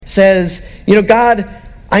says, God,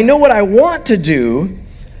 I know what I want to do,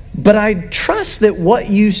 but I trust that what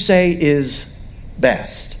you say is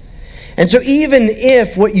best. And so even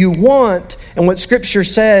if what you want and what Scripture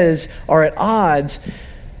says are at odds,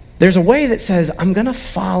 there's a way that says, I'm going to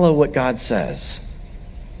follow what God says.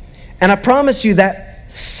 And I promise you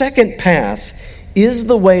that second path is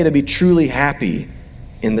the way to be truly happy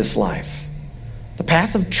in this life. The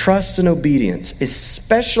path of trust and obedience,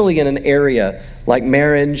 especially in an area like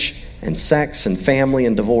marriage and sex and family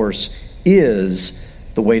and divorce, is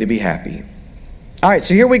the way to be happy. All right,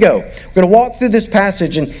 so here we go. We're going to walk through this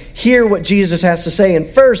passage and hear what Jesus has to say. And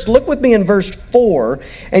first, look with me in verse 4,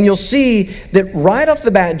 and you'll see that right off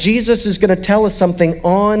the bat, Jesus is going to tell us something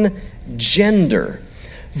on gender.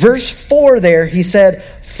 Verse 4 there, he said,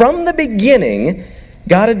 from the beginning,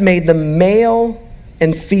 God had made them male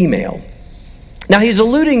and female. Now, he's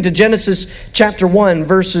alluding to Genesis chapter 1,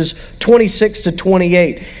 verses 26 to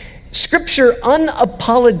 28. Scripture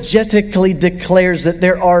unapologetically declares that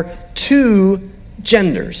there are two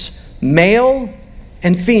genders, male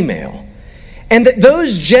and female, and that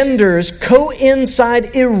those genders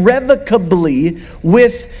coincide irrevocably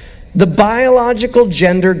with the biological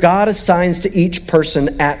gender God assigns to each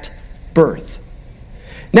person at birth.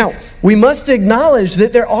 Now, we must acknowledge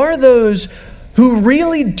that there are those who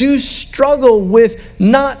really do struggle with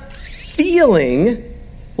not feeling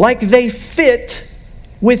like they fit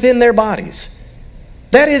within their bodies.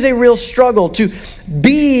 That is a real struggle, to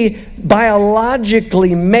be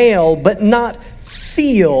biologically male but not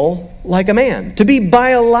feel like a man. To be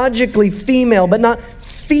biologically female but not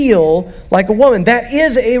feel like a woman. That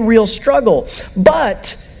is a real struggle.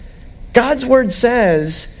 But God's word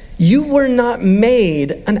says you were not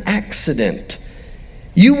made an accident.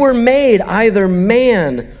 You were made either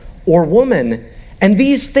man or woman, and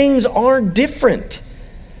these things are different.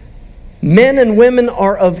 Men and women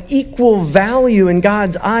are of equal value in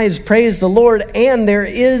God's eyes, praise the Lord, and there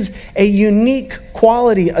is a unique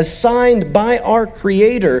quality assigned by our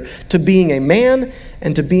Creator to being a man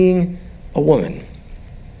and to being a woman.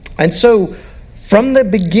 And so, from the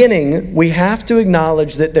beginning, we have to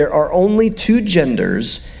acknowledge that there are only two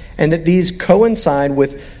genders and that these coincide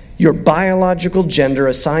with your biological gender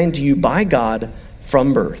assigned to you by God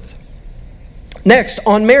from birth. Next,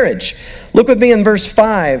 on marriage. Look with me in verse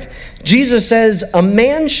 5. Jesus says, a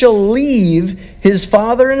man shall leave his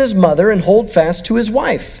father and his mother and hold fast to his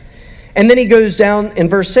wife. And then he goes down in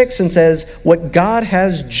verse 6 and says, what God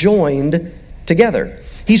has joined together.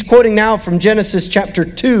 He's quoting now from Genesis chapter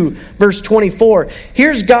 2, verse 24.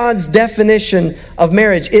 Here's God's definition of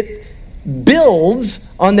marriage. It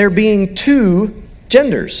builds on there being two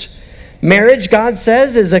genders. Marriage, God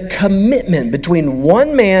says, is a commitment between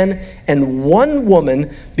one man and one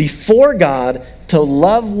woman before God to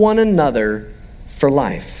love one another for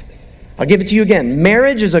life. I'll give it to you again.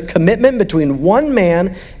 Marriage is a commitment between one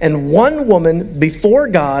man and one woman before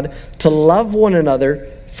God to love one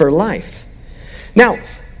another for life. Now,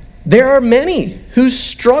 there are many who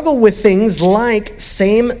struggle with things like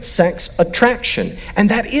same-sex attraction. And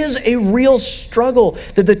that is a real struggle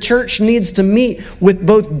that the church needs to meet with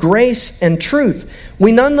both grace and truth.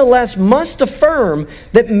 We nonetheless must affirm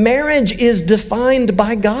that marriage is defined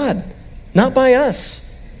by God, not by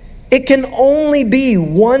us. It can only be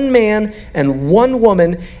one man and one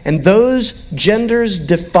woman, and those genders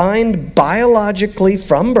defined biologically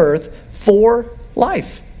from birth for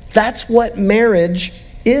life. That's what marriage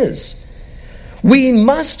is. We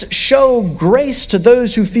must show grace to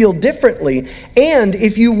those who feel differently. And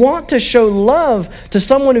if you want to show love to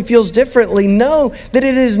someone who feels differently, know that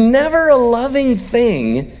it is never a loving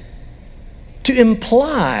thing to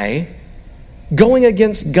imply going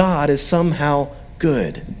against God is somehow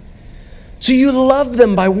good. So you love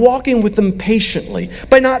them by walking with them patiently,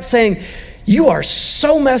 by not saying, you are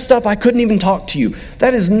so messed up I couldn't even talk to you.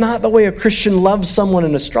 That is not the way a Christian loves someone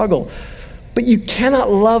in a struggle. But you cannot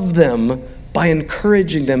love them by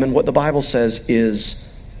encouraging them in what the Bible says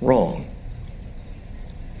is wrong.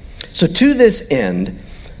 So to this end,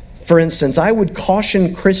 for instance, I would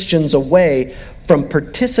caution Christians away from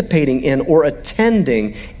participating in or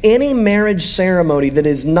attending any marriage ceremony that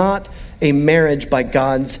is not a marriage by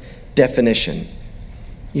God's definition.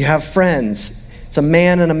 You have friends, it's a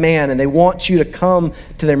man, and they want you to come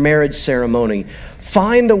to their marriage ceremony.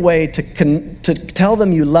 Find a way to tell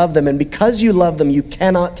them you love them, and because you love them, you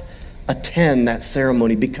cannot attend that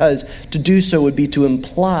ceremony, because to do so would be to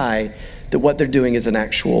imply that what they're doing is an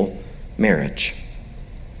actual marriage.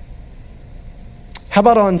 How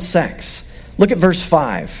about on sex? Look at verse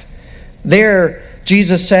 5. There,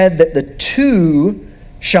 Jesus said that the two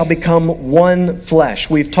shall become one flesh.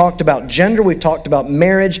 We've talked about gender, we've talked about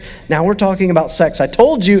marriage, now we're talking about sex. I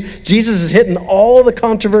told you, Jesus is hitting all the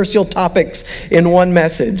controversial topics in one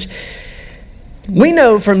message. We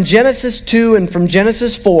know from Genesis 2 and from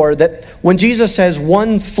Genesis 4 that when Jesus says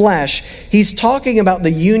one flesh, he's talking about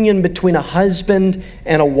the union between a husband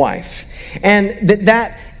and a wife. And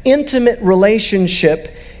that intimate relationship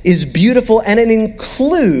is beautiful, and it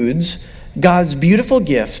includes God's beautiful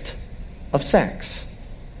gift of sex.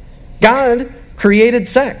 God created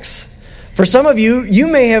sex. For some of you, you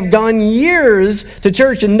may have gone years to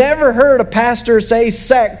church and never heard a pastor say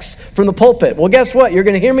sex from the pulpit. Well, guess what? You're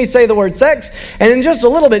going to hear me say the word sex, and in just a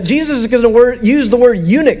little bit, Jesus is going to use the word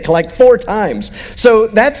eunuch like 4 times. So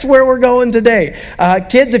that's where we're going today.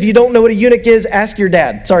 Kids, if you don't know what a eunuch is, ask your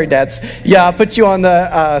dad. Sorry, dads. Yeah, I'll put you on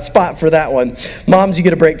the spot for that one. Moms, you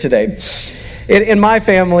get a break today. In my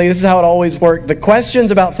family, this is how it always worked. The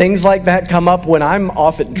questions about things like that come up when I'm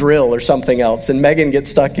off at drill or something else, and Megan gets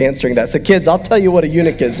stuck answering that. So kids, I'll tell you what a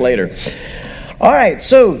eunuch is later. All right,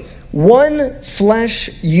 so one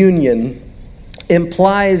flesh union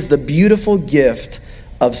implies the beautiful gift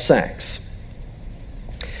of sex.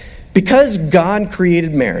 Because God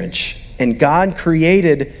created marriage and God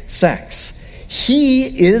created sex, He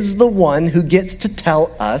is the one who gets to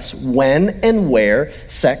tell us when and where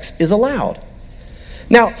sex is allowed.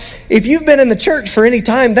 Now, if you've been in the church for any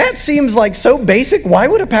time, that seems like so basic. Why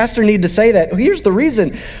would a pastor need to say that? Well, here's the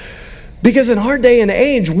reason. Because in our day and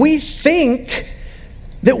age, we think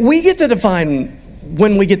that we get to define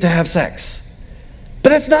when we get to have sex. But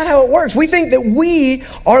that's not how it works. We think that we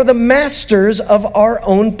are the masters of our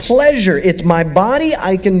own pleasure. It's my body,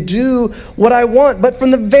 I can do what I want. But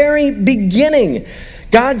from the very beginning,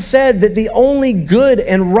 God said that the only good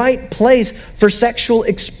and right place for sexual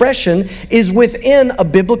expression is within a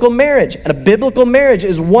biblical marriage. And a biblical marriage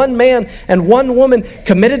is one man and one woman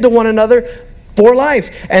committed to one another for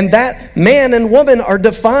life. And that man and woman are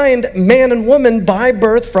defined man and woman by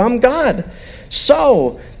birth from God.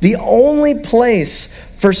 So, the only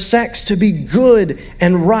place for sex to be good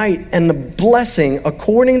and right and a blessing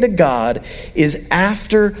according to God is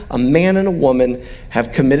after a man and a woman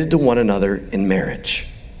have committed to one another in marriage.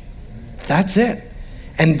 That's it.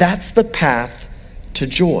 And that's the path to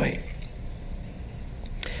joy.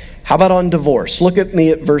 How about on divorce? Look at me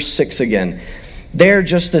at verse 6 again. There,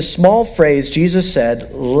 just this small phrase, Jesus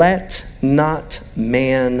said, "Let not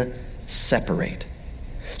man separate."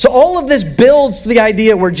 So all of this builds to the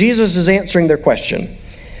idea where Jesus is answering their question.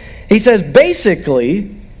 He says,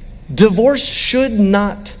 basically, divorce should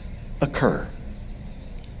not occur.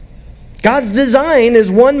 God's design is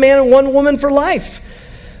one man and one woman for life.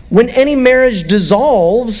 When any marriage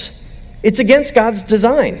dissolves, it's against God's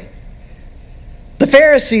design. The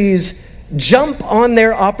Pharisees jump on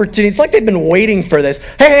their opportunity. It's like they've been waiting for this.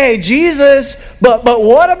 Hey, Jesus, but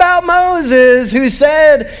what about Moses, who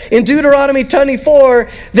said in Deuteronomy 24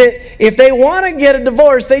 that if they want to get a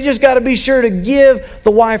divorce, they just got to be sure to give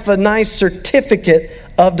the wife a nice certificate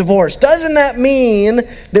of divorce. Doesn't that mean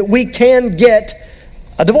that we can get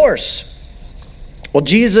a divorce? Well,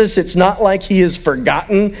 Jesus, it's not like he has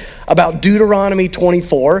forgotten about Deuteronomy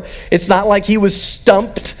 24. It's not like he was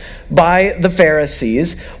stumped by the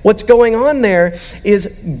Pharisees. What's going on there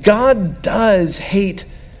is God does hate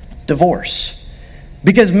divorce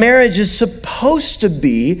because marriage is supposed to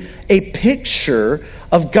be a picture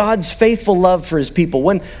of God's faithful love for his people.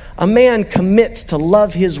 When a man commits to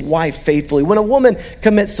love his wife faithfully, when a woman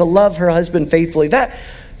commits to love her husband faithfully, that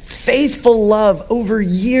faithful love over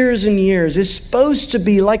years and years is supposed to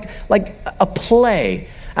be like a play,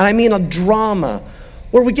 and I mean a drama,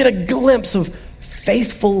 where we get a glimpse of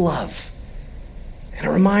faithful love. And it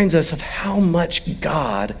reminds us of how much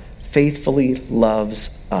God faithfully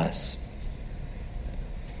loves us.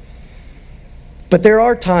 But there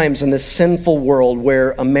are times in this sinful world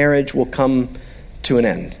where a marriage will come to an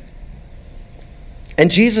end.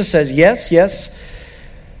 And Jesus says, yes,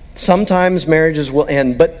 sometimes marriages will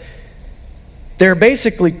end, but there are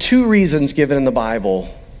basically 2 reasons given in the Bible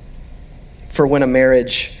for when a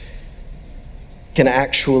marriage can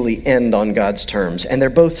actually end on God's terms, and they're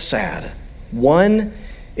both sad. One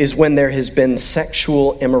is when there has been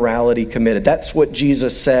sexual immorality committed. That's what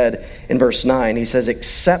Jesus said in verse 9. He says,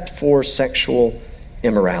 except for sexual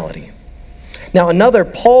immorality. Now another,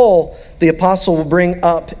 Paul, the apostle, will bring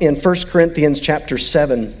up in 1 Corinthians chapter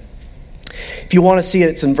 7. If you want to see it,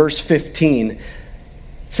 it's in verse 15. It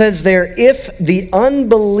says there, if the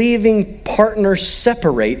unbelieving partner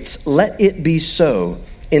separates, let it be so.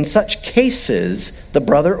 In such cases, the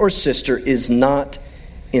brother or sister is not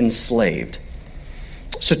enslaved.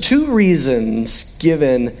 So 2 reasons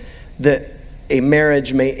given that a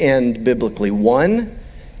marriage may end biblically. 1,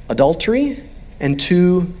 adultery, and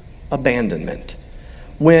 2, abandonment.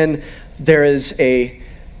 When there is a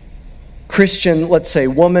Christian, let's say,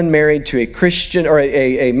 woman married to a Christian, or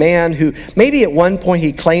a man who maybe at one point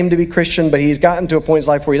he claimed to be Christian, but he's gotten to a point in his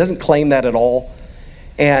life where he doesn't claim that at all,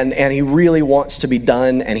 and he really wants to be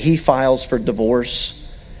done, and he files for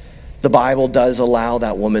divorce. The Bible does allow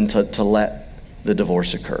that woman to let the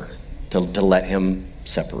divorce occur, to let him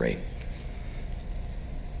separate.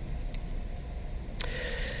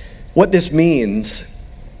 What this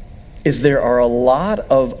means is there are a lot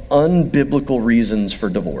of unbiblical reasons for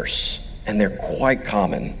divorce, and they're quite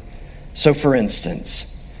common. So for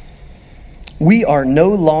instance, we are no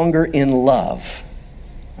longer in love.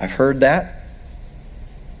 I've heard that.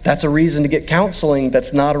 That's a reason to get counseling.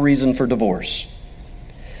 That's not a reason for divorce.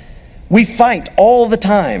 We fight all the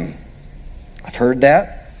time. I've heard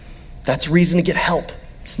that. That's a reason to get help.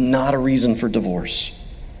 It's not a reason for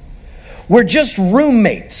divorce. We're just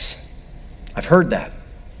roommates. I've heard that.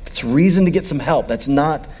 It's a reason to get some help. That's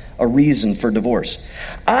not a reason for divorce.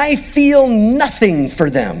 I feel nothing for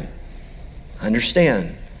them. I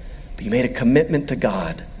understand. But you made a commitment to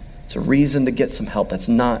God. It's a reason to get some help. That's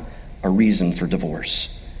not a reason for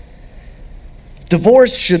divorce.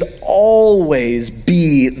 Divorce should always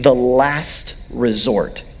be the last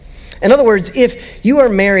resort. In other words, if you are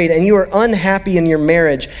married and you are unhappy in your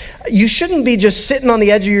marriage, you shouldn't be just sitting on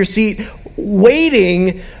the edge of your seat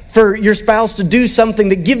waiting for your spouse to do something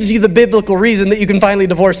that gives you the biblical reason that you can finally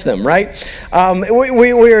divorce them, right?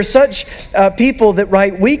 We are such people that,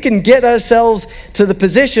 right, we can get ourselves to the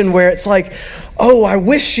position where it's like, oh, I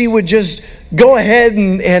wish she would just go ahead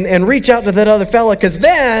and reach out to that other fella, because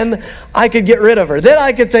then I could get rid of her. Then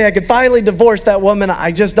I could say I could finally divorce that woman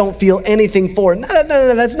I just don't feel anything for. No,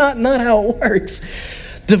 that's not how it works.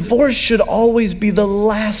 Divorce should always be the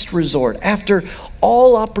last resort after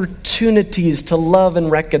all opportunities to love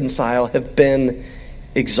and reconcile have been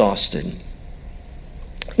exhausted.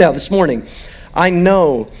 Now, this morning, I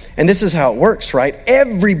know, and this is how it works, right?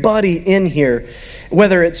 Everybody in here,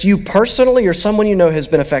 whether it's you personally or someone you know, has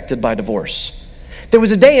been affected by divorce. There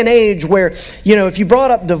was a day and age where, if you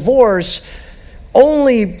brought up divorce,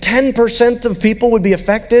 only 10% of people would be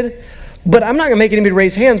affected. But I'm not going to make anybody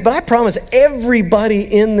raise hands, but I promise everybody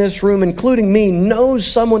in this room, including me, knows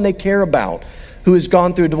someone they care about who has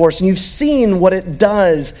gone through a divorce. And you've seen what it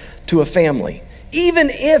does to a family. Even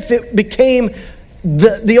if it became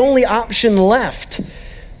the only option left,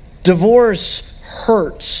 divorce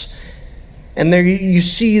hurts. And there you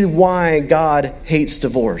see why God hates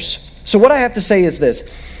divorce. So what I have to say is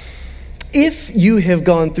this. If you have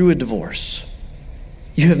gone through a divorce,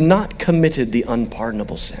 you have not committed the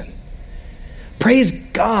unpardonable sin. Praise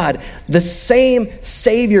God, the same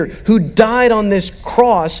Savior who died on this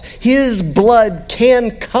cross, his blood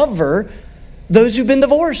can cover those who've been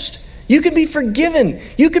divorced. You can be forgiven.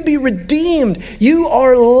 You can be redeemed. You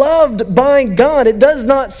are loved by God. It does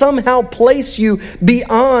not somehow place you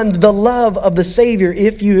beyond the love of the Savior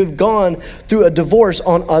if you have gone through a divorce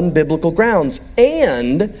on unbiblical grounds.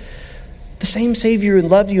 And the same Savior who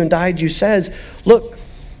loved you and died you says, look,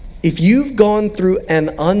 if you've gone through an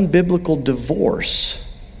unbiblical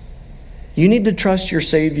divorce, you need to trust your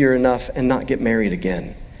Savior enough and not get married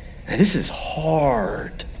again. Now, this is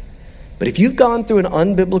hard. But if you've gone through an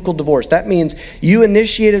unbiblical divorce, that means you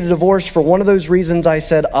initiated a divorce for one of those reasons I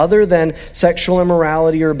said, other than sexual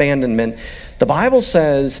immorality or abandonment. The Bible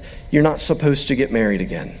says you're not supposed to get married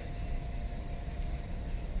again.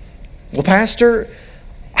 Well, Pastor,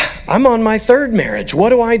 I'm on my third marriage. What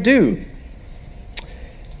do I do?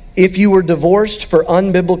 If you were divorced for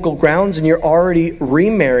unbiblical grounds and you're already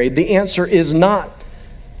remarried, the answer is not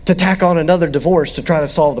to tack on another divorce to try to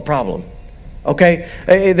solve the problem. Okay?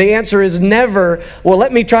 The answer is never, well,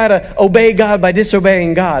 let me try to obey God by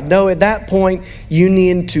disobeying God. No, at that point, you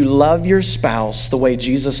need to love your spouse the way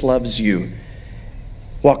Jesus loves you,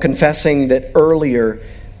 while confessing that earlier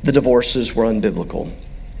the divorces were unbiblical.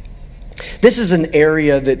 This is an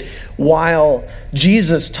area that, while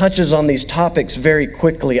Jesus touches on these topics very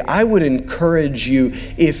quickly, I would encourage you,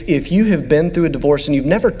 if you have been through a divorce and you've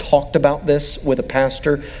never talked about this with a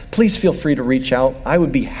pastor, please feel free to reach out. I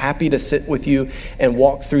would be happy to sit with you and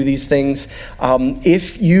walk through these things.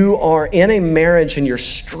 If you are in a marriage and you're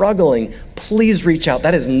struggling, please reach out.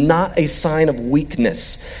 That is not a sign of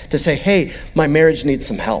weakness to say, hey, my marriage needs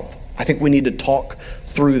some help. I think we need to talk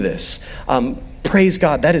through this. Praise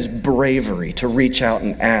God, that is bravery to reach out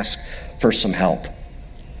and ask for some help.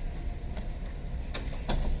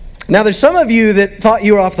 Now, there's some of you that thought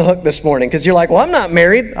you were off the hook this morning because you're like, well, I'm not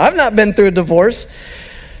married. I've not been through a divorce.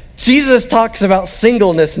 Jesus talks about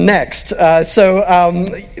singleness next. So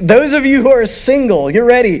those of you who are single, you're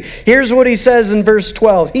ready. Here's what he says in verse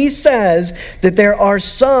 12. He says that there are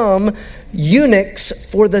some eunuchs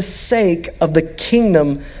for the sake of the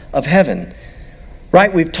kingdom of heaven.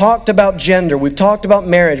 Right? We've talked about gender. We've talked about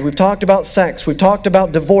marriage. We've talked about sex. We've talked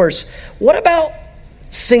about divorce. What about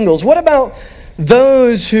singles? What about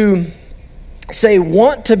those who say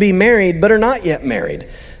want to be married but are not yet married?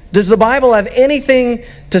 Does the Bible have anything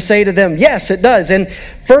to say to them? Yes, it does. And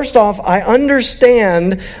first off, I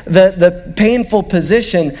understand the painful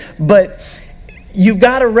position, but you've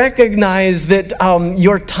got to recognize that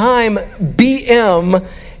your time BM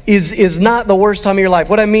is not the worst time of your life.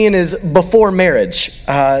 What I mean is before marriage.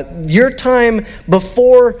 Your time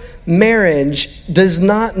before marriage does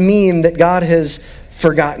not mean that God has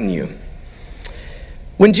forgotten you.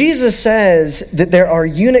 When Jesus says that there are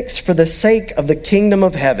eunuchs for the sake of the kingdom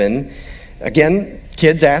of heaven, again,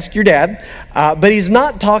 kids, ask your dad, but he's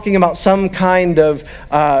not talking about some kind of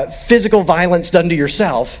physical violence done to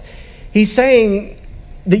yourself. He's saying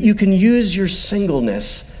that you can use your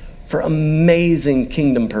singleness for amazing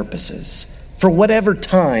kingdom purposes, for whatever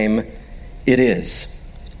time it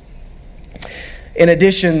is. In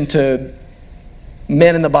addition to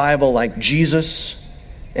men in the Bible like Jesus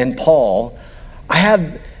and Paul, I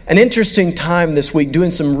had an interesting time this week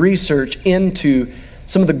doing some research into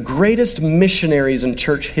some of the greatest missionaries in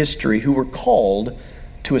church history who were called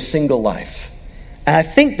to a single life. And I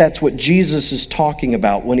think that's what Jesus is talking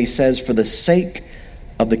about when he says, for the sake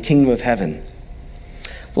of the kingdom of heaven.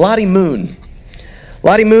 Lottie Moon.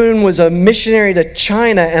 Lottie Moon was a missionary to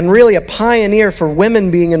China and really a pioneer for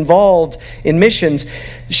women being involved in missions.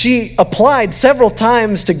 She applied several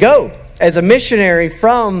times to go as a missionary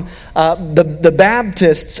from the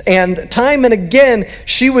Baptists, and time and again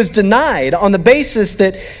she was denied on the basis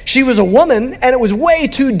that she was a woman and it was way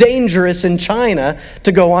too dangerous in China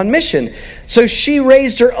to go on mission. So she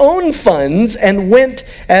raised her own funds and went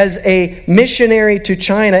as a missionary to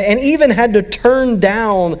China, and even had to turn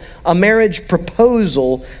down a marriage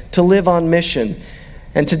proposal to live on mission.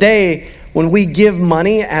 And today, when we give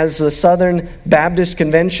money as the Southern Baptist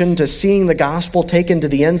Convention to seeing the gospel taken to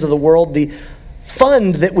the ends of the world, the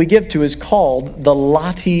fund that we give to is called the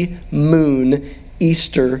Lottie Moon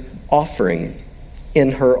Easter Offering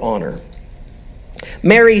in her honor.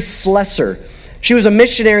 Mary Slessor, she was a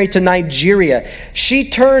missionary to Nigeria. She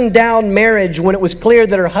turned down marriage when it was clear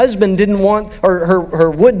that her husband didn't want, or her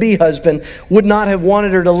would-be husband would not have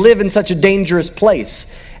wanted her to live in such a dangerous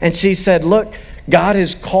place. And she said, look, God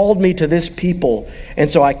has called me to this people, and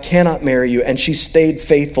so I cannot marry you. And she stayed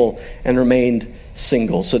faithful and remained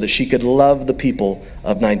single so that she could love the people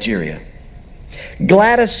of Nigeria.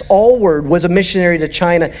 Gladys Allward was a missionary to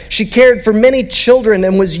China. She cared for many children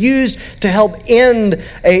and was used to help end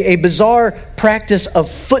a bizarre practice of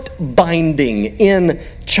foot binding in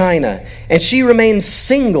China. And she remained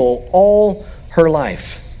single all her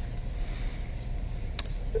life.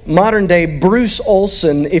 Modern day Bruce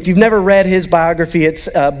Olson, if you've never read his biography,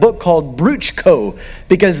 it's a book called Bruchko,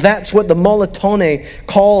 because that's what the Molotone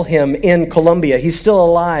call him in Colombia. He's still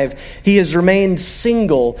alive. He has remained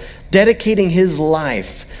single, dedicating his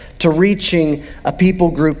life to reaching a people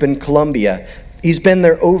group in Colombia. He's been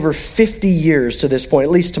there over 50 years to this point.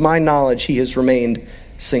 At least to my knowledge, he has remained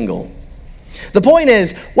single. The point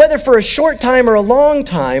is, whether for a short time or a long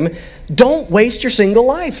time, don't waste your single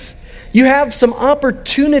life. You have some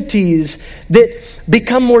opportunities that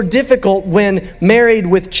become more difficult when married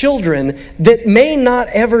with children that may not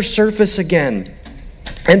ever surface again.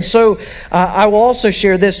 And so I will also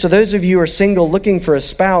share this to those of you who are single looking for a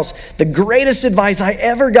spouse. The greatest advice I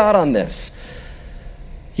ever got on this.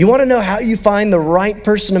 You want to know how you find the right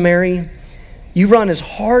person to marry? You run as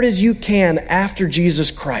hard as you can after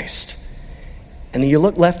Jesus Christ. And then you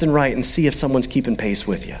look left and right and see if someone's keeping pace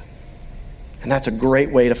with you. And that's a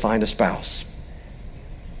great way to find a spouse.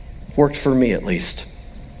 Worked for me, at least.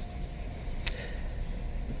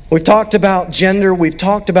 We've talked about gender, we've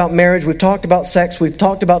talked about marriage, we've talked about sex, we've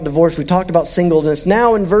talked about divorce, we've talked about singleness.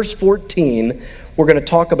 Now in verse 14, we're going to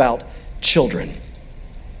talk about children.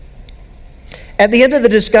 At the end of the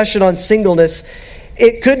discussion on singleness,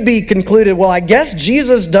 it could be concluded, well, I guess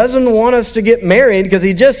Jesus doesn't want us to get married because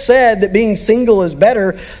he just said that being single is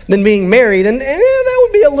better than being married. And that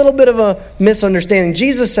would be a little bit of a misunderstanding.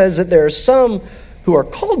 Jesus says that there are some who are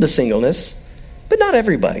called to singleness, but not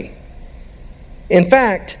everybody. In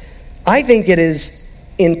fact, I think it is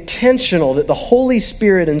intentional that the Holy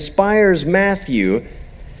Spirit inspires Matthew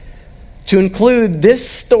to include this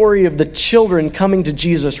story of the children coming to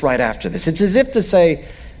Jesus right after this. It's as if to say,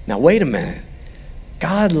 now wait a minute.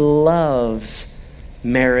 God loves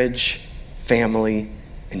marriage, family,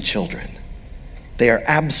 and children. They are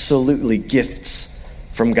absolutely gifts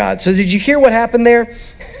from God. So did you hear what happened there?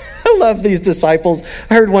 I love these disciples.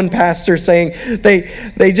 I heard one pastor saying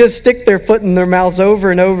they just stick their foot in their mouths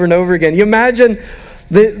over and over and over again. You imagine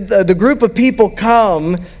the group of people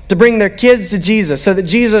come to bring their kids to Jesus so that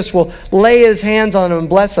Jesus will lay his hands on them and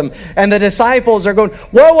bless them. And the disciples are going,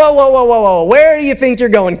 whoa, whoa, whoa, whoa, whoa, whoa. Where do you think you're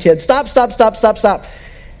going, kids? Stop, stop, stop, stop, stop.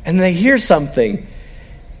 And they hear something.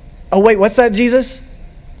 Oh, wait, what's that,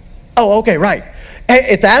 Jesus? Oh, okay, right.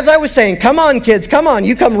 It's as I was saying, come on, kids, come on.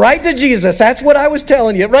 You come right to Jesus. That's what I was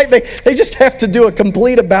telling you, right? They just have to do a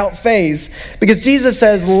complete about face because Jesus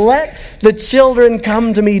says, let the children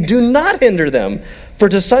come to me. Do not hinder them, for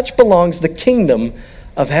to such belongs the kingdom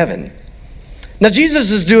of heaven. Now,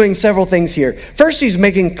 Jesus is doing several things here. First, he's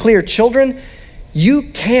making clear, children, you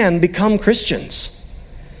can become Christians.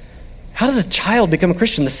 How does a child become a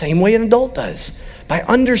Christian? The same way an adult does. By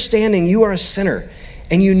understanding you are a sinner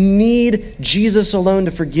and you need Jesus alone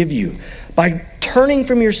to forgive you. By turning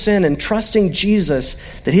from your sin and trusting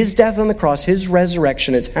Jesus, that his death on the cross, his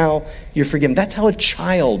resurrection is how you're forgiven. That's how a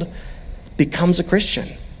child becomes a Christian.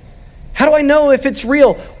 How do I know if it's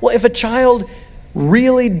real? Well, if a child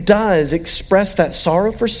really does express that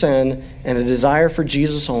sorrow for sin and a desire for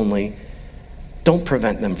Jesus only, don't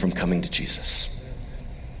prevent them from coming to Jesus.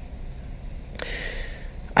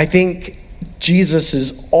 I think Jesus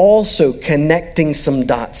is also connecting some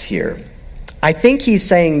dots here. I think he's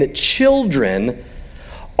saying that children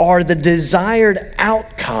are the desired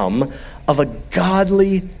outcome of a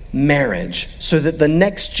godly marriage so that the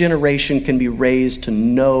next generation can be raised to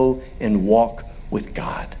know and walk with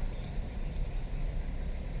God.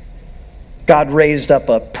 God raised up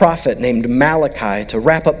a prophet named Malachi to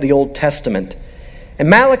wrap up the Old Testament. And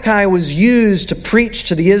Malachi was used to preach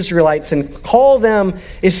to the Israelites and call them,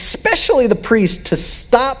 especially the priests, to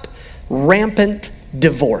stop rampant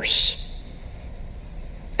divorce.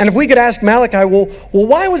 And if we could ask Malachi, well,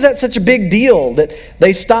 why was that such a big deal that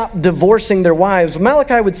they stopped divorcing their wives?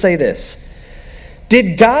 Malachi would say this: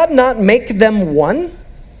 did God not make them one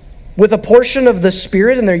with a portion of the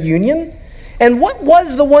Spirit in their union? And what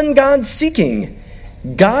was the one God seeking?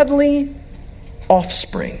 Godly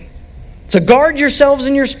offspring. So guard yourselves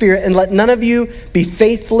in your spirit and let none of you be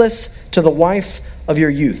faithless to the wife of your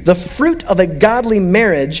youth. The fruit of a godly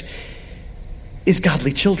marriage is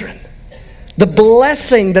godly children. The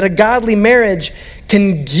blessing that a godly marriage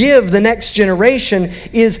can give the next generation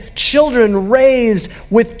is children raised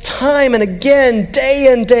with time and again,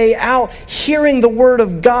 day in, day out, hearing the word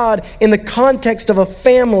of God in the context of a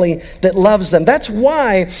family that loves them. That's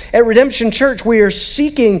why at Redemption Church we are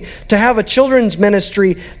seeking to have a children's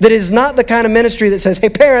ministry that is not the kind of ministry that says, hey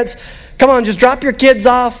parents, come on, just drop your kids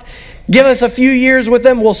off. Give us a few years with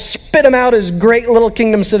them, we'll spit them out as great little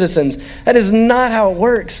kingdom citizens. That is not how it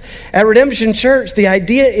works. At Redemption Church, the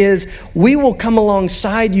idea is we will come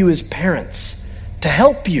alongside you as parents to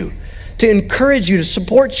help you, to encourage you, to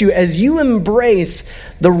support you as you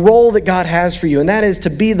embrace the role that God has for you, and that is to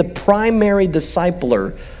be the primary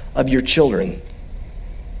discipler of your children.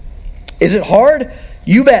 Is it hard?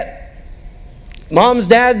 You bet. Moms,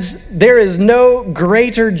 dads, there is no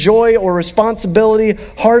greater joy or responsibility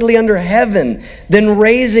hardly under heaven than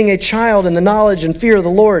raising a child in the knowledge and fear of the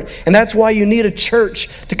Lord. And that's why you need a church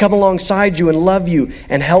to come alongside you and love you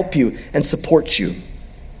and help you and support you.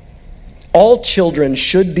 All children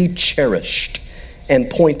should be cherished and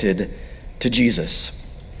pointed to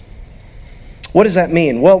Jesus. What does that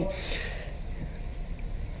mean? Well,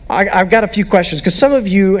 I've got a few questions because some of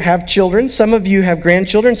you have children, some of you have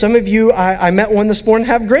grandchildren, some of you, I met one this morning,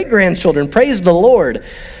 have great-grandchildren. Praise the Lord.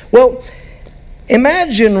 Well,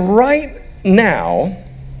 imagine right now,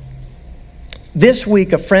 this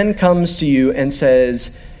week a friend comes to you and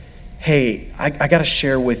says, hey, I got to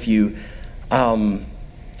share with you, I'm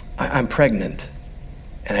pregnant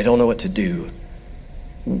and I don't know what to do.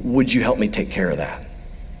 Would you help me take care of that?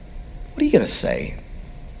 What are you going to say?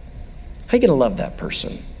 How are you going to love that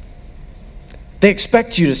person? They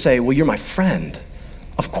expect you to say, well, you're my friend.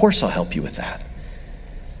 Of course I'll help you with that.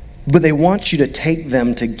 But they want you to take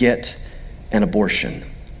them to get an abortion.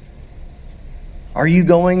 Are you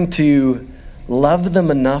going to love them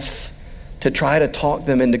enough to try to talk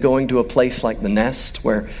them into going to a place like the Nest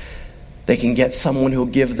where they can get someone who'll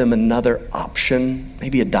give them another option,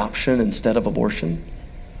 maybe adoption instead of abortion?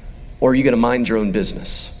 Or are you going to mind your own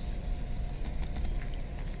business?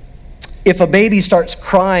 If a baby starts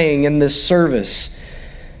crying in this service,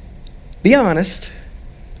 be honest,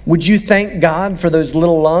 would you thank God for those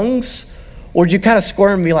little lungs? Or would you kind of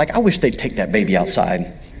squirm and be like, I wish they'd take that baby outside?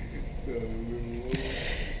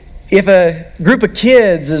 If a group of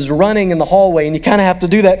kids is running in the hallway and you kind of have to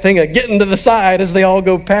do that thing of getting to the side as they all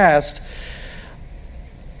go past,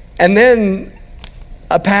 and then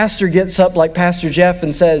a pastor gets up like Pastor Jeff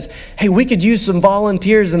and says, hey, we could use some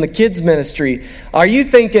volunteers in the kids ministry. Are you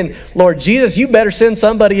thinking, Lord Jesus, you better send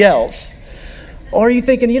somebody else? Or are you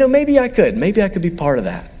thinking, maybe I could be part of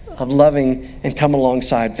that, of loving and come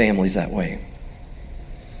alongside families that way?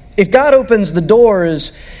 If God opens the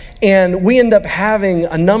doors and we end up having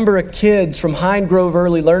a number of kids from Hind Grove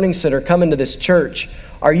Early Learning Center come into this church,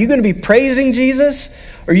 are you going to be praising Jesus?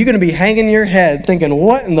 Or are you going to be hanging your head thinking,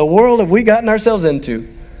 what in the world have we gotten ourselves into?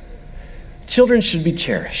 Children should be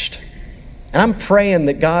cherished. And I'm praying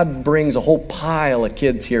that God brings a whole pile of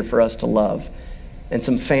kids here for us to love and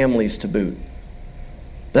some families to boot.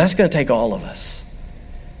 But that's going to take all of us.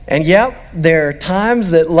 And yep, there are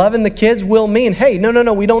times that loving the kids will mean, hey,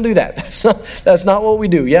 no, we don't do that. That's not what we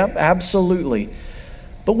do. Yep, absolutely.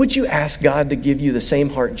 But would you ask God to give you the same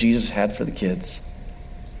heart Jesus had for the kids?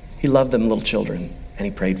 He loved them little children, and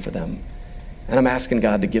he prayed for them. And I'm asking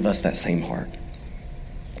God to give us that same heart.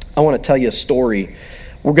 I want to tell you a story.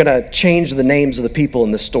 We're going to change the names of the people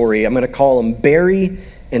in this story. I'm going to call them Barry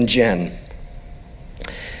and Jen.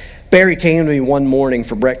 Barry came to me one morning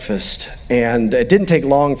for breakfast, and it didn't take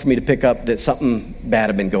long for me to pick up that something bad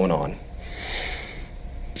had been going on.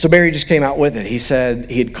 So Barry just came out with it. He said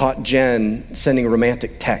he had caught Jen sending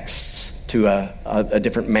romantic texts to a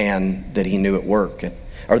different man that he knew at work,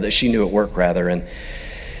 or that she knew at work, rather. And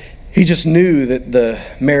he just knew that the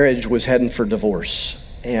marriage was heading for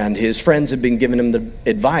divorce. And his friends had been giving him the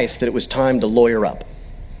advice that it was time to lawyer up.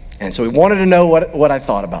 And so he wanted to know what I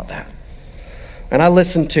thought about that. And I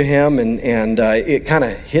listened to him, and it kind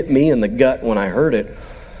of hit me in the gut when I heard it.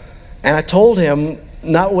 And I told him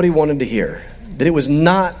not what he wanted to hear, that it was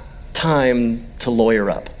not time to lawyer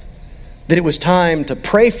up, that it was time to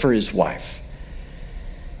pray for his wife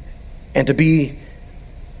and to be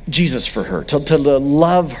Jesus for her, to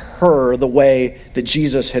love her the way that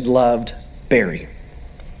Jesus had loved Barry.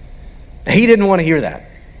 He didn't want to hear that.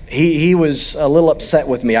 He was a little upset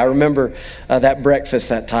with me. I remember that breakfast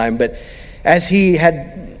that time, but as he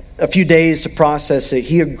had a few days to process it,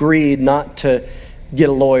 he agreed not to get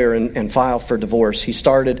a lawyer and file for divorce. He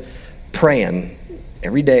started praying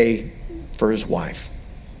every day for his wife.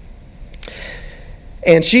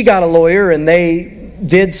 And she got a lawyer, and they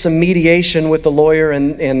did some mediation with the lawyer,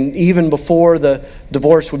 and even before the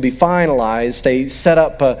divorce would be finalized, they set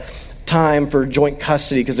up a time for joint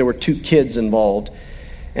custody because there were 2 kids involved.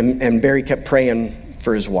 And Barry kept praying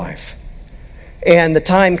for his wife. And the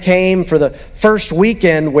time came for the first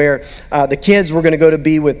weekend where the kids were going to go to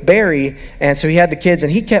be with Barry. And so he had the kids,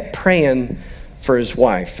 and he kept praying for his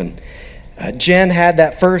wife. And Jen had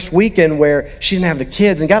that first weekend where she didn't have the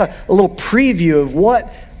kids and got a little preview of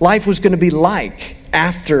what life was going to be like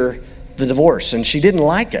after the divorce. And she didn't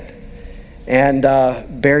like it. And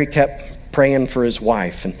Barry kept praying for his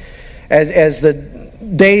wife. And as the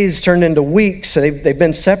days turned into weeks, so they've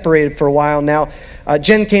been separated for a while now,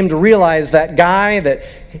 Jen came to realize that guy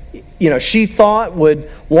that she thought would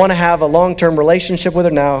want to have a long-term relationship with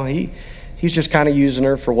her. Now he's just kind of using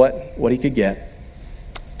her for what he could get.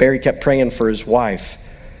 Barry kept praying for his wife,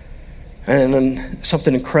 and then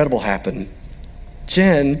something incredible happened.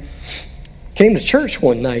 Jen came to church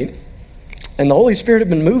one night, and the Holy Spirit had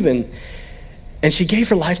been moving, and she gave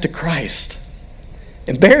her life to Christ.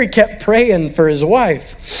 And Barry kept praying for his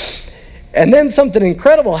wife. And then something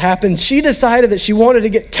incredible happened. She decided that she wanted to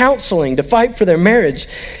get counseling to fight for their marriage.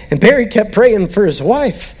 And Barry kept praying for his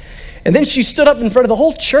wife. And then she stood up in front of the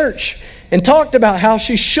whole church and talked about how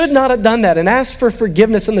she should not have done that and asked for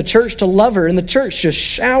forgiveness in the church to love her. And the church just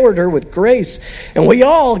showered her with grace. And we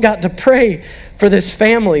all got to pray for this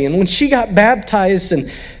family. And when she got baptized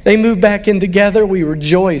and they moved back in together, we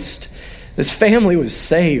rejoiced. This family was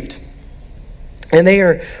saved. And they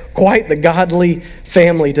are quite the godly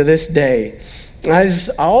family to this day. I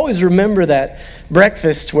always remember that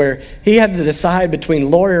breakfast where he had to decide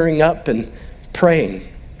between lawyering up and praying.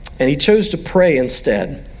 And he chose to pray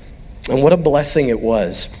instead. And what a blessing it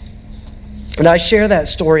was. And I share that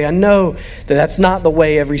story. I know that that's not the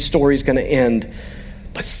way every story is going to end.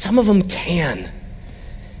 But some of them can.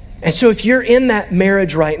 And so if you're in that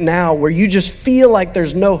marriage right now where you just feel like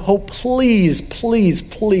there's no hope, please, please,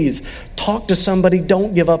 please talk to somebody.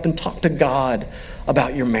 Don't give up, and talk to God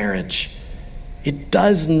about your marriage. It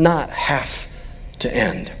does not have to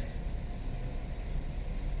end.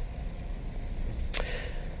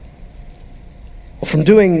 Well, from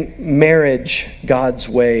doing marriage God's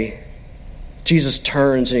way, Jesus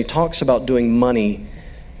turns and he talks about doing money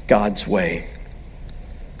God's way.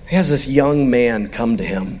 He has this young man come to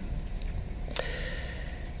him.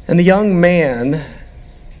 And the young man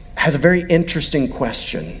has a very interesting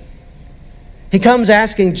question. He comes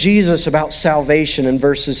asking Jesus about salvation in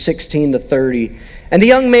verses 16 to 30. And the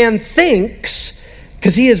young man thinks,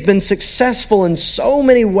 because he has been successful in so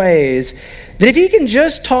many ways, that if he can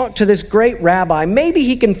just talk to this great rabbi, maybe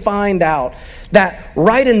he can find out that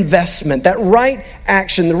right investment, that right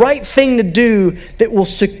action, the right thing to do that will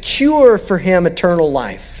secure for him eternal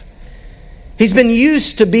life. He's been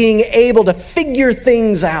used to being able to figure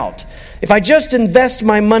things out. If I just invest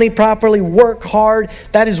my money properly, work hard,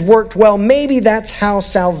 that has worked well. Maybe that's how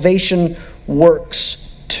salvation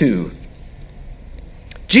works too.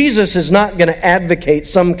 Jesus is not going to advocate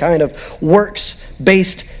some kind of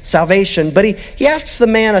works-based salvation, but he asks the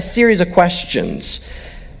man a series of questions.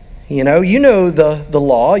 You know the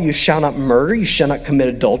law. You shall not murder. You shall not commit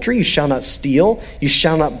adultery. You shall not steal. You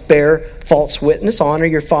shall not bear false witness. Honor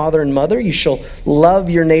your father and mother. You shall love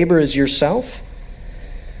your neighbor as yourself.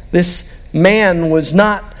 This man was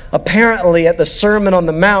not apparently at the Sermon on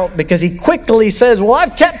the Mount because he quickly says, well,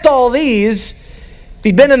 I've kept all these. If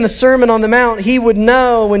he'd been in the Sermon on the Mount, he would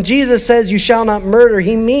know when Jesus says you shall not murder,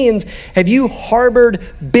 he means, have you harbored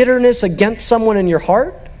bitterness against someone in your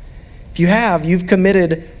heart? If you have, you've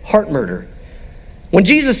committed heart murder. When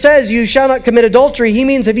Jesus says you shall not commit adultery, he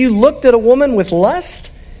means, have you looked at a woman with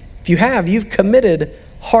lust? If you have, you've committed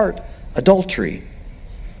heart adultery.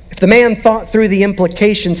 If the man thought through the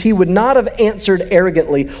implications, he would not have answered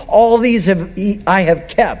arrogantly, all these I have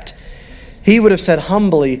kept. He would have said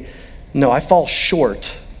humbly, no, I fall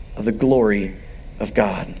short of the glory of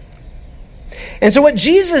God. And so what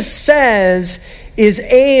Jesus says is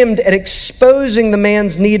aimed at exposing the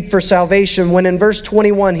man's need for salvation when in verse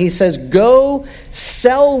 21 he says, go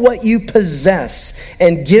sell what you possess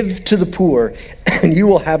and give to the poor, and you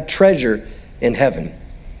will have treasure in heaven.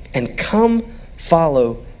 And come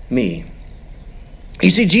follow me. You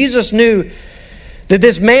see, Jesus knew that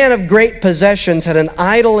this man of great possessions had an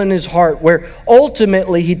idol in his heart where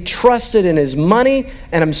ultimately he trusted in his money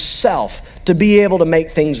and himself to be able to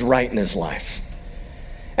make things right in his life.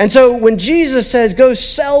 And so when Jesus says, go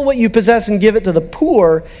sell what you possess and give it to the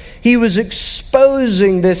poor, he was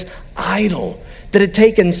exposing this idol that had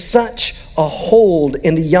taken such a hold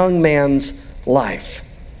in the young man's life.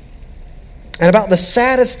 And about the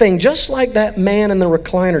saddest thing, just like that man in the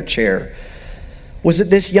recliner chair, was that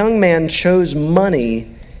this young man chose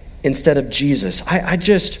money instead of Jesus.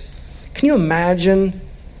 Can you imagine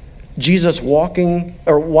Jesus watching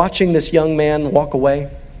this young man walk away?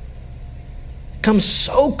 Come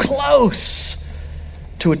so close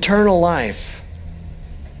to eternal life,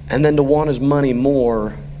 and then to want his money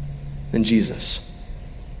more than Jesus.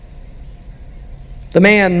 The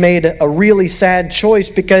man made a really sad choice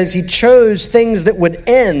because he chose things that would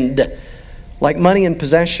end, like money and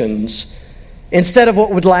possessions, instead of what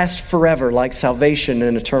would last forever, like salvation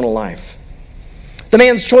and eternal life. The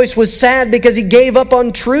man's choice was sad because he gave up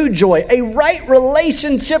on true joy, a right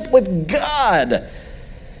relationship with God,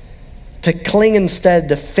 to cling instead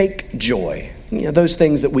to fake joy, those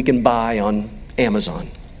things that we can buy on Amazon.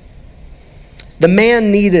 The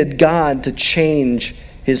man needed God to change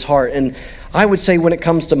his heart, and I would say when it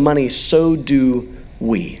comes to money, so do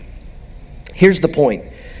we. Here's the point.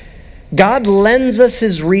 God lends us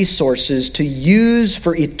his resources to use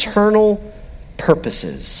for eternal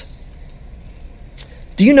purposes.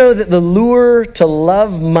 Do you know that the lure to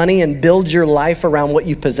love money and build your life around what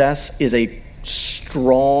you possess is a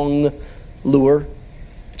strong lure?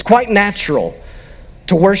 It's quite natural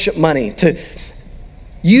to worship money, to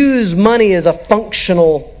use money as a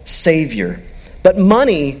functional savior. But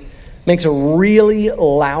money makes a really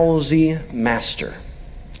lousy master.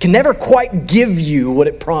 It can never quite give you what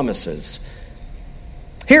it promises.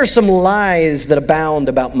 Here are some lies that abound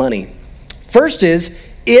about money. First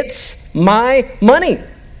is, it's my money.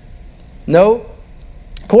 No.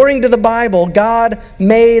 According to the Bible, God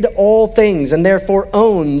made all things and therefore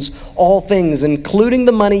owns all things, including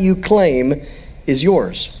the money you claim is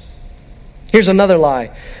yours. Here's another lie.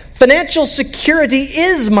 Financial security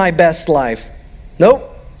is my best life. Nope.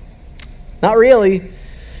 Not really.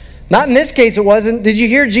 Not in this case it wasn't. Did you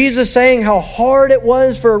hear Jesus saying how hard it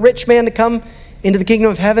was for a rich man to come into the kingdom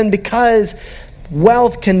of heaven? Because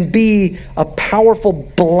wealth can be a powerful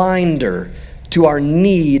blinder to our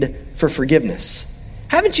need for forgiveness.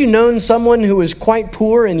 Haven't you known someone who is quite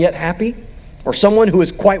poor and yet happy? Or someone who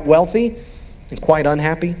is quite wealthy and quite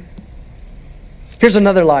unhappy? Here's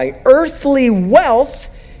another lie. Earthly wealth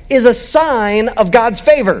is a sign of God's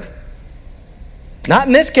favor. Not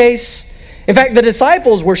in this case. In fact, the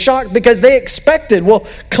disciples were shocked because they expected, well,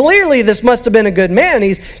 clearly this must have been a good man.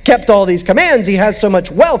 He's kept all these commands. He has so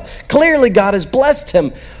much wealth. Clearly God has blessed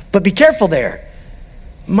him. But be careful there.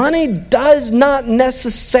 Money does not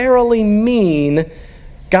necessarily mean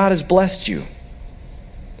God has blessed you.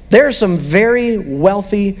 There are some very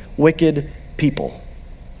wealthy, wicked people.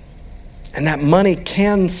 And that money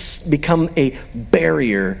can become a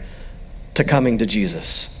barrier to coming to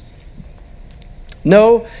Jesus.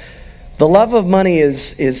 No, the love of money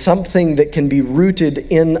is something that can be rooted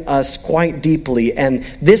in us quite deeply, and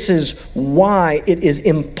this is why it is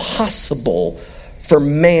impossible for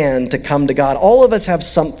man to come to God. All of us have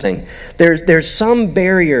something. There's some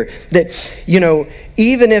barrier that,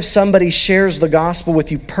 even if somebody shares the gospel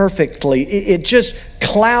with you perfectly, it just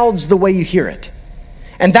clouds the way you hear it.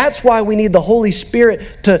 And that's why we need the Holy Spirit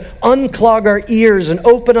to unclog our ears and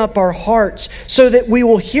open up our hearts so that we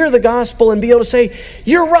will hear the gospel and be able to say,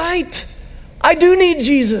 you're right, I do need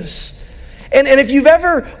Jesus. And if you've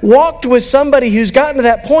ever walked with somebody who's gotten to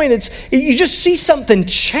that point, you just see something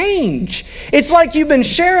change. It's like you've been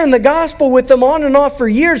sharing the gospel with them on and off for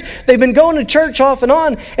years. They've been going to church off and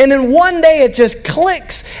on, and then one day it just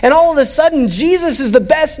clicks, and all of a sudden Jesus is the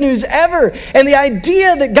best news ever. And the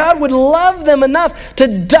idea that God would love them enough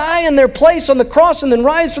to die in their place on the cross and then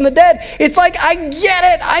rise from the dead, it's like, I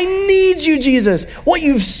get it. I need you, Jesus. What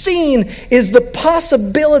you've seen is the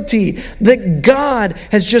possibility that God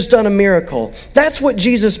has just done a miracle. That's what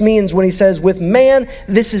Jesus means when he says, with man,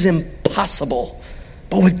 this is impossible.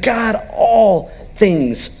 But with God, all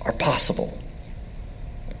things are possible.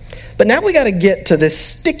 But now we got to get to this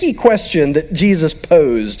sticky question that Jesus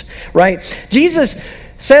posed, right? Jesus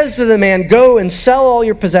says to the man, go and sell all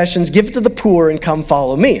your possessions, give it to the poor, and come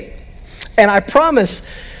follow me. And I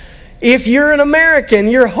promise, if you're an American,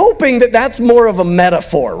 you're hoping that that's more of a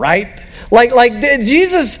metaphor, right? Like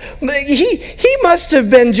Jesus, he must have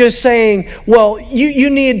been just saying, well, you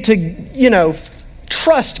need to,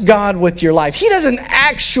 trust God with your life. He doesn't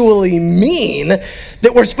actually mean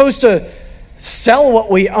that we're supposed to sell what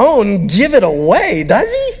we own, give it away,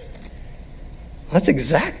 does he? That's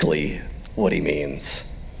exactly what he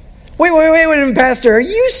means. Wait a minute, Pastor. Are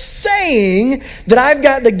you saying that I've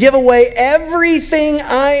got to give away everything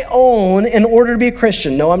I own in order to be a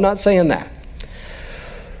Christian? No, I'm not saying that.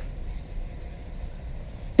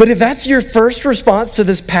 But if that's your first response to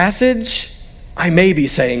this passage, I may be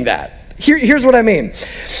saying that. Here's what I mean.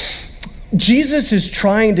 Jesus is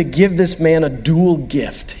trying to give this man a dual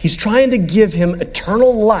gift. He's trying to give him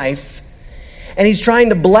eternal life, and he's trying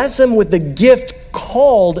to bless him with the gift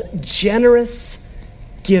called generous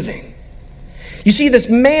giving. You see, this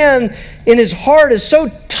man in his heart is so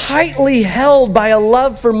tightly held by a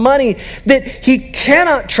love for money that he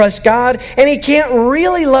cannot trust God and he can't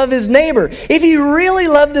really love his neighbor. If he really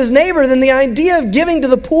loved his neighbor, then the idea of giving to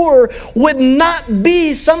the poor would not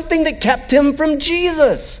be something that kept him from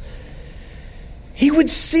Jesus. He would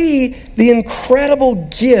see the incredible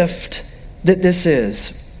gift that this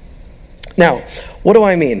is. Now, what do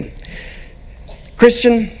I mean?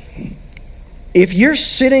 Christian, if you're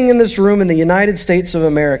sitting in this room in the United States of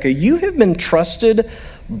America, you have been trusted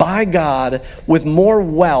by God with more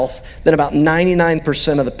wealth than about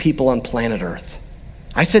 99% of the people on planet Earth.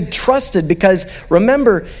 I said trusted because,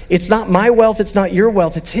 remember, it's not my wealth, it's not your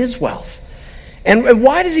wealth, it's his wealth. And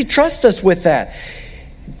why does he trust us with that?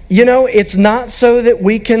 It's not so that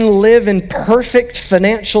we can live in perfect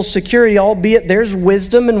financial security, albeit there's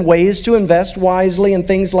wisdom and ways to invest wisely and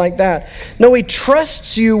things like that. No, he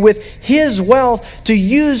trusts you with his wealth to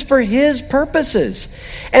use for his purposes.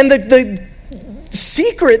 And the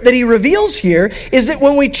secret that he reveals here is that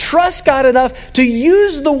when we trust God enough to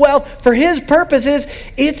use the wealth for his purposes,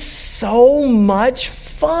 it's so much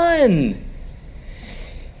fun.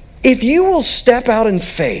 If you will step out in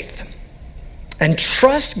faith and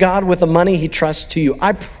trust God with the money he trusts to you,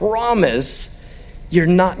 I promise you're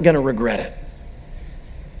not going to regret it.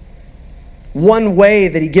 One way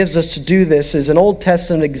that he gives us to do this is an Old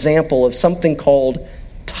Testament example of something called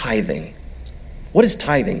tithing. What is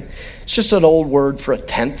tithing? It's just an old word for a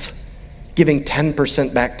tenth, giving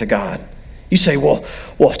 10% back to God. You say, well,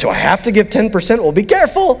 do I have to give 10%? Well, be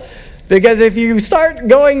careful. Because if you start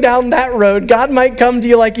going down that road, God might come to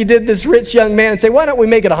you like he did this rich young man and say, why don't we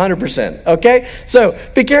make it 100%? Okay? So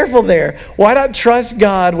be careful there. Why not trust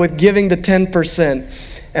God with giving the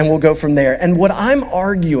 10%, and we'll go from there. And what I'm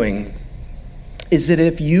arguing is that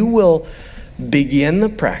if you will begin the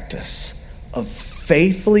practice of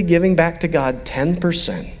faithfully giving back to God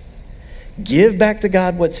 10%, give back to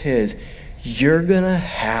God what's his, you're going to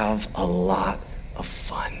have a lot of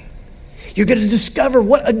fun. You're going to discover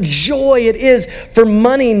what a joy it is for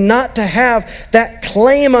money not to have that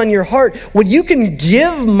claim on your heart. When you can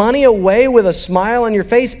give money away with a smile on your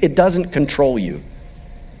face, it doesn't control you.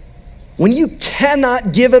 when you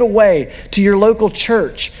cannot give it away to your local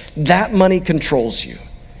church, that money controls you.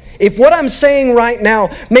 If what I'm saying right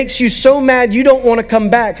now makes you so mad you don't want to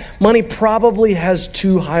come back, money probably has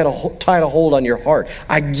too tight a hold on your heart.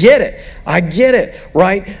 I get it,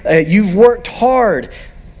 right? You've worked hard,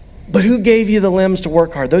 but who gave you the limbs to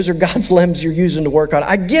work hard? Those are God's limbs you're using to work hard.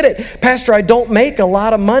 I get it. Pastor, I don't make a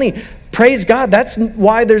lot of money. Praise God. That's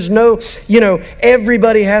why there's no,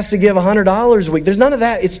 everybody has to give $100 a week. There's none of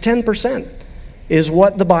that. It's 10% is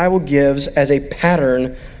what the Bible gives as a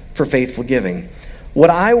pattern for faithful giving. What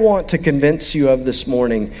I want to convince you of this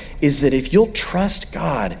morning is that if you'll trust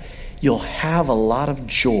God, you'll have a lot of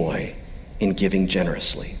joy in giving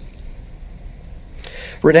generously.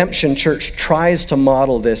 Redemption Church tries to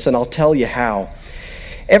model this, and I'll tell you how.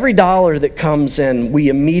 Every dollar that comes in, we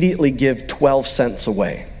immediately give 12 cents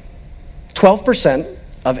away. 12%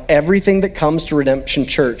 of everything that comes to Redemption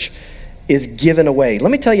Church is given away. Let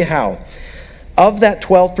me tell you how. Of that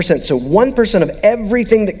 12%, so 1% of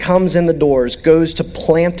everything that comes in the doors goes to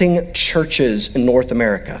planting churches in North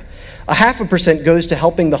America. 0.5% goes to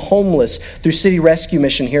helping the homeless through City Rescue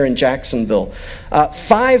Mission here in Jacksonville.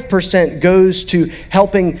 5% goes to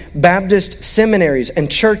helping Baptist seminaries and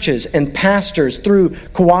churches and pastors through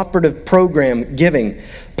cooperative program giving.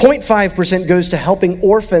 0.5% goes to helping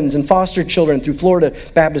orphans and foster children through Florida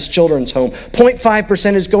Baptist Children's Home.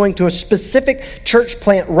 0.5% is going to a specific church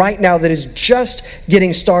plant right now that is just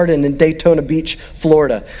getting started in Daytona Beach,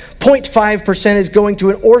 Florida. 0.5% is going to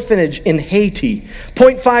an orphanage in Haiti.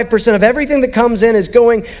 0.5% of everything that comes in is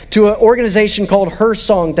going to an organization called Her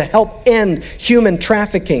Song to help end human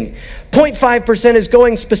trafficking. 0.5% is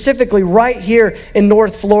going specifically right here in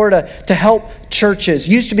North Florida to help churches.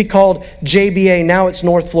 Used to be called JBA, now it's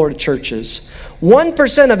North Florida Churches.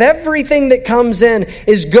 1% of everything that comes in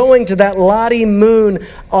is going to that Lottie Moon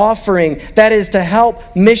offering that is to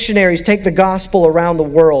help missionaries take the gospel around the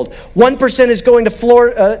world. 1% is going to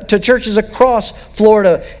Florida, to churches across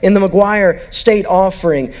Florida in the McGuire State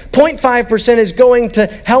offering. 0.5% is going to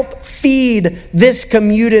help feed this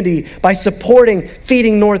community by supporting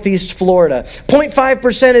Feeding Northeast Florida.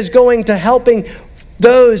 0.5% is going to helping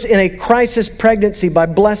those in a crisis pregnancy by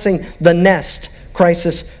blessing the Nest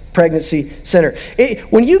Crisis Pregnancy Center.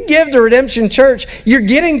 When you give to Redemption Church, you're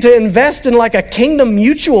getting to invest in like a kingdom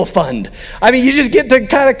mutual fund. I mean, you just get to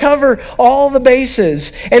kind of cover all the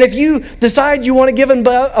bases. And if you decide you want to give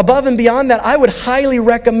above and beyond that, I would highly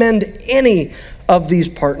recommend any of these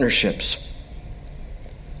partnerships.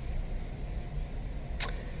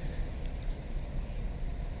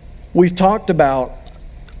 We've talked about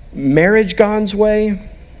marriage God's way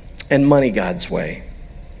and money God's way.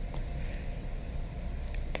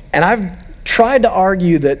 And I've tried to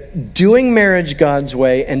argue that doing marriage God's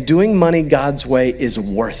way and doing money God's way is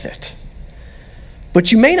worth it.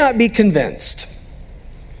 But you may not be convinced.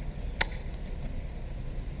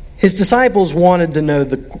 His disciples wanted to know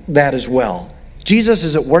that as well. Jesus,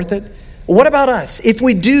 is it worth it? What about us? If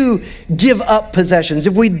we do give up possessions,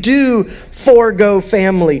 if we do forego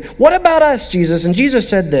family, what about us, Jesus? And Jesus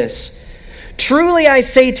said this, "Truly I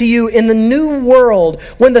say to you, in the new world,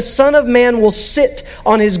 when the Son of Man will sit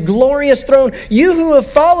on his glorious throne, you who have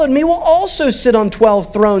followed me will also sit on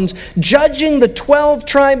 12 thrones, judging the 12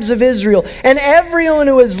 tribes of Israel. And everyone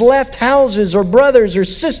who has left houses or brothers or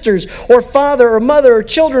sisters or father or mother or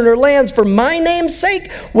children or lands for my name's sake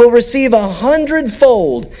will receive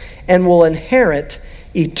 100-fold and will inherit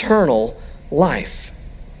eternal life."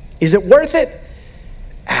 Is it worth it?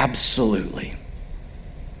 Absolutely.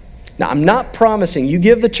 Now, I'm not promising you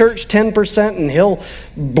give the church 10% and he'll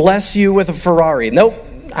bless you with a Ferrari. Nope,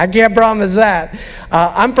 I can't promise that.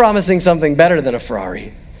 I'm promising something better than a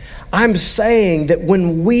Ferrari. I'm saying that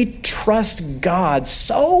when we trust God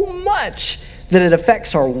so much that it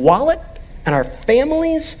affects our wallet and our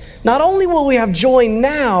families, not only will we have joy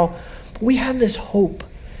now, but we have this hope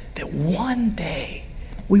that one day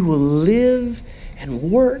we will live and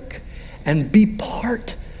work and be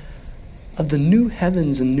part of the new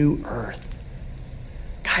heavens and new earth.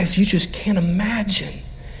 Guys, you just can't imagine.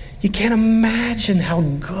 You can't imagine how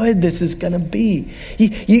good this is going to be.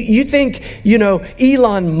 You think,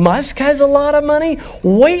 Elon Musk has a lot of money?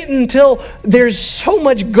 Wait until there's so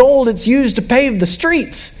much gold it's used to pave the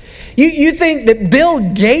streets. You think that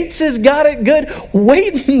Bill Gates has got it good?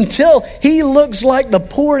 Wait until he looks like the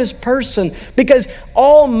poorest person, because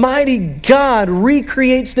Almighty God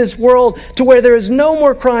recreates this world to where there is no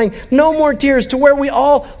more crying, no more tears, to where we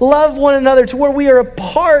all love one another, to where we are a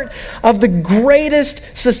part of the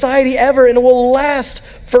greatest society ever, and it will last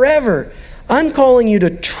forever. I'm calling you to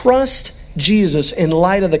trust Jesus in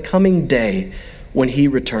light of the coming day when he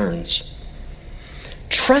returns.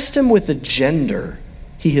 Trust him with the gender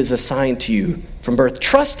he has assigned to you from birth.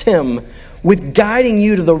 Trust him with guiding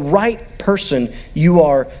you to the right person you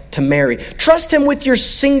are to marry. Trust him with your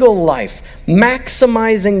single life,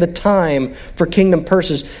 maximizing the time for kingdom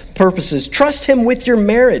purposes. Trust him with your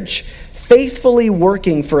marriage, faithfully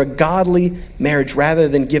working for a godly marriage rather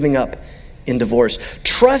than giving up in divorce.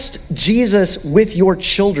 Trust Jesus with your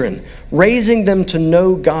children, raising them to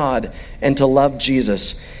know God and to love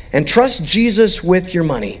Jesus. And trust Jesus with your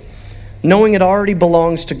money, knowing it already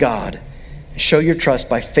belongs to God. Show your trust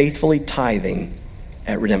by faithfully tithing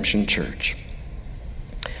at Redemption Church.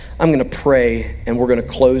 I'm going to pray, and we're going to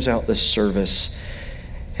close out this service.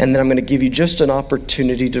 And then I'm going to give you just an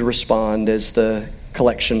opportunity to respond as the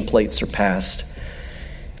collection plates are passed.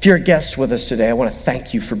 If you're a guest with us today, I want to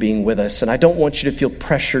thank you for being with us. And I don't want you to feel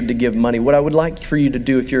pressured to give money. What I would like for you to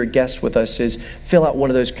do if you're a guest with us is fill out one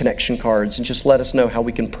of those connection cards and just let us know how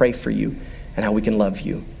we can pray for you and how we can love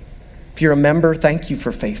you. If you're a member, thank you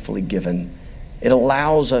for faithfully giving. It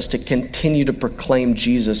allows us to continue to proclaim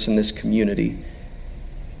Jesus in this community.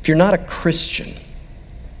 If you're not a Christian,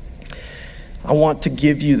 I want to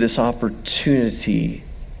give you this opportunity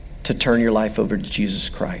to turn your life over to Jesus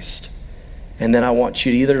Christ. And then I want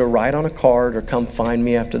you either to write on a card or come find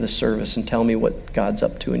me after the service and tell me what God's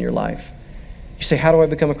up to in your life. You say, how do I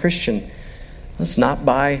become a Christian? It's not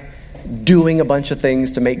by doing a bunch of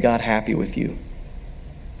things to make God happy with you.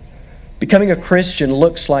 Becoming a Christian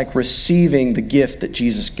looks like receiving the gift that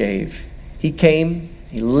Jesus gave. He came,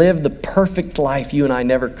 he lived the perfect life you and I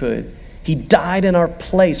never could. He died in our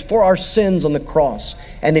place for our sins on the cross,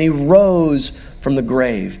 and then he rose from the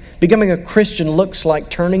grave. Becoming a Christian looks like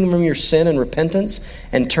turning from your sin and repentance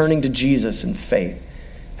and turning to Jesus in faith.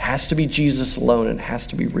 It has to be Jesus alone, and it has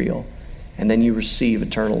to be real. And then you receive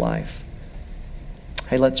eternal life.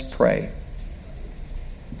 Hey, let's pray.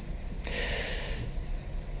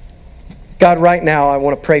 God, right now, I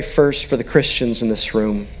want to pray first for the Christians in this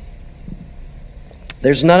room.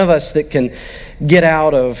 There's none of us that can get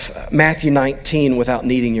out of Matthew 19 without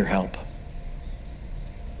needing your help.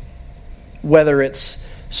 Whether it's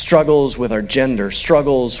struggles with our gender,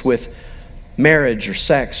 struggles with marriage or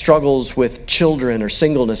sex, struggles with children or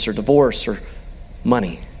singleness or divorce or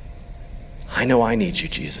money. I know I need you,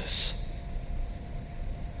 Jesus.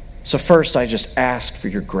 So first, I just ask for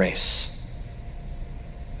your grace.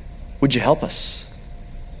 Would you help us?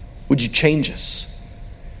 Would you change us?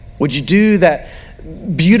 Would you do that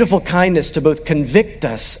beautiful kindness to both convict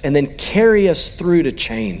us and then carry us through to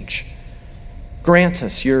change? Grant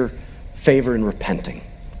us your favor in repenting.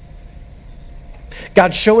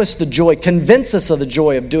 God, show us the joy, convince us of the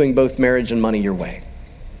joy of doing both marriage and money your way.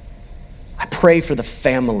 I pray for the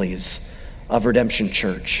families of Redemption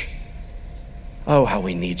Church. Oh, how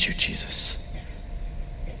we need you, Jesus.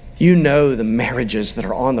 You know the marriages that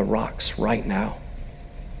are on the rocks right now.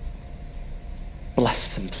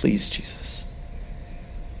 Bless them, please, Jesus.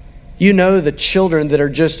 You know the children that are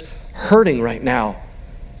just hurting right now.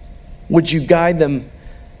 Would you guide them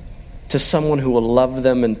to someone who will love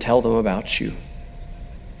them and tell them about you?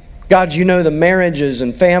 God, you know the marriages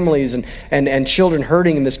and families and children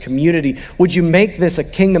hurting in this community. Would you make this a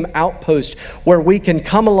kingdom outpost where we can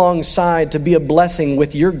come alongside to be a blessing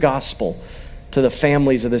with your gospel to the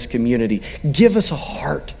families of this community? Give us a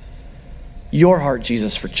heart, your heart,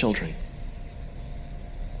 Jesus, for children.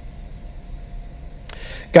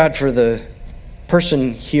 God, for the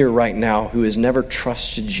person here right now who has never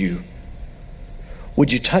trusted you,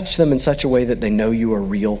 would you touch them in such a way that they know you are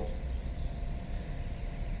real?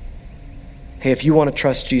 Hey, if you want to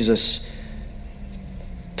trust Jesus,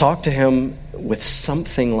 talk to him with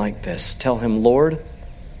something like this. Tell him, Lord,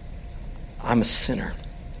 I'm a sinner.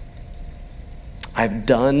 I've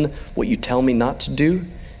done what you tell me not to do,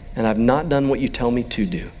 and I've not done what you tell me to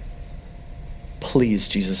do. Please,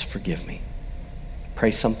 Jesus, forgive me.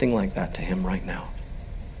 Pray something like that to him right now.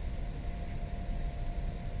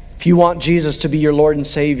 If you want Jesus to be your Lord and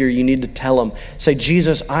Savior, you need to tell him, say,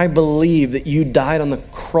 Jesus, I believe that you died on the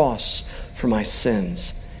cross for my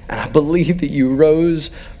sins, and I believe that you rose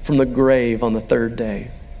from the grave on the third day.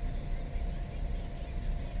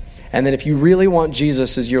 And then if you really want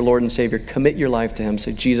Jesus as your Lord and Savior, commit your life to him.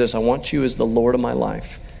 Say, Jesus, I want you as the Lord of my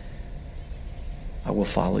life. I will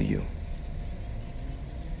follow you.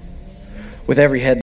 With every head